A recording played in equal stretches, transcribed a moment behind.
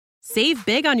Save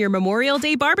big on your Memorial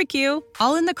Day barbecue,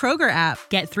 all in the Kroger app.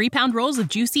 Get 3-pound rolls of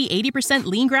juicy 80%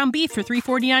 lean ground beef for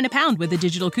 $3.49 a pound with a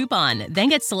digital coupon. Then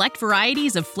get select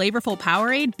varieties of flavorful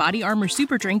Powerade, Body Armor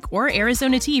Super Drink, or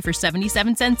Arizona tea for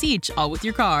 77 cents each, all with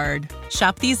your card.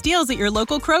 Shop these deals at your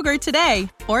local Kroger today,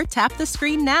 or tap the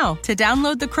screen now to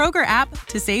download the Kroger app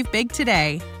to save big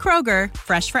today. Kroger,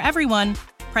 fresh for everyone.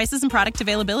 Prices and product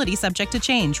availability subject to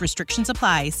change. Restrictions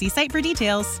apply. See site for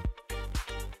details.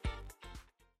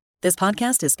 This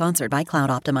podcast is sponsored by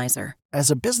Cloud Optimizer. As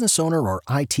a business owner or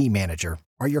IT manager,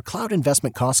 are your cloud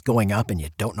investment costs going up and you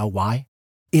don't know why?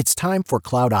 It's time for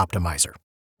Cloud Optimizer.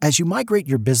 As you migrate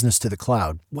your business to the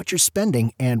cloud, what you're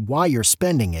spending and why you're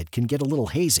spending it can get a little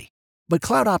hazy. But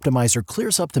Cloud Optimizer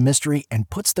clears up the mystery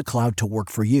and puts the cloud to work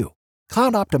for you.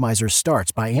 Cloud Optimizer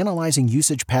starts by analyzing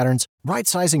usage patterns,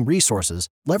 right-sizing resources,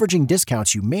 leveraging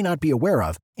discounts you may not be aware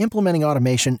of, implementing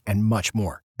automation, and much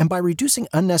more. And by reducing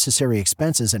unnecessary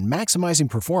expenses and maximizing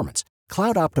performance,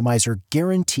 Cloud Optimizer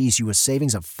guarantees you a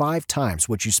savings of 5 times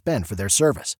what you spend for their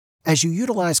service. As you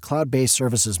utilize cloud-based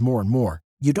services more and more,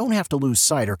 you don't have to lose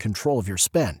sight or control of your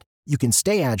spend. You can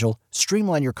stay agile,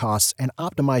 streamline your costs, and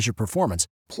optimize your performance,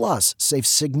 plus save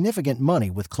significant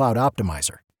money with Cloud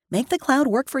Optimizer. Make the cloud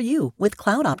work for you with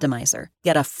Cloud Optimizer.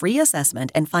 Get a free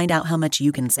assessment and find out how much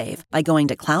you can save by going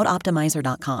to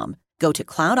cloudoptimizer.com. Go to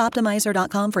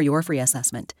cloudoptimizer.com for your free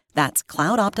assessment. That's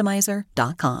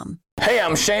cloudoptimizer.com. Hey,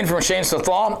 I'm Shane from Shane Smith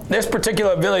Law. This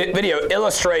particular video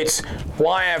illustrates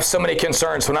why I have so many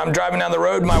concerns. When I'm driving down the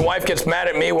road, my wife gets mad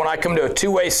at me when I come to a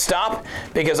two-way stop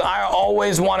because I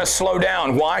always want to slow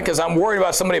down. Why? Because I'm worried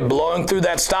about somebody blowing through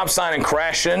that stop sign and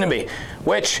crashing into me,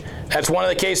 which that's one of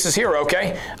the cases here,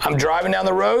 okay? I'm driving down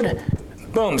the road.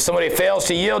 Boom, somebody fails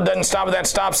to yield, doesn't stop at that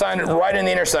stop sign right in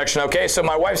the intersection, okay? So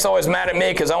my wife's always mad at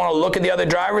me because I want to look at the other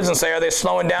drivers and say, are they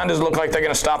slowing down? Does it look like they're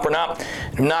going to stop or not?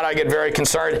 If not, I get very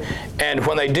concerned. And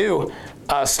when they do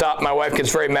stop, my wife gets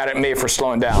very mad at me for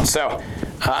slowing down. So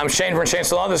I'm Shane from Shane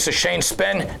Law. This is Shane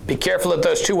Spin. Be careful at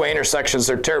those two-way intersections.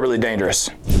 They're terribly dangerous.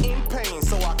 In pain,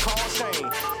 so I call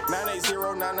Shane.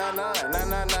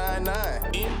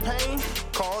 980-999-9999. In pain,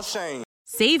 call Shane.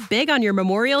 Save big on your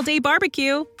Memorial Day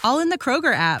barbecue, all in the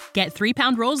Kroger app. Get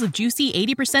 3-pound rolls of juicy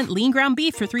 80% lean ground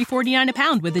beef for $3.49 a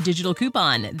pound with a digital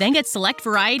coupon. Then get select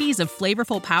varieties of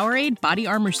flavorful Powerade, Body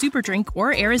Armor Super Drink,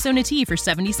 or Arizona tea for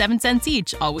 77 cents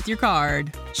each, all with your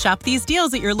card. Shop these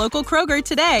deals at your local Kroger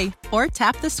today, or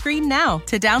tap the screen now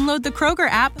to download the Kroger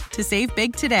app to save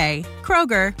big today.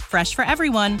 Kroger, fresh for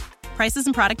everyone. Prices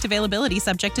and product availability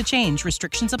subject to change.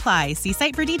 Restrictions apply. See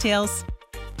site for details.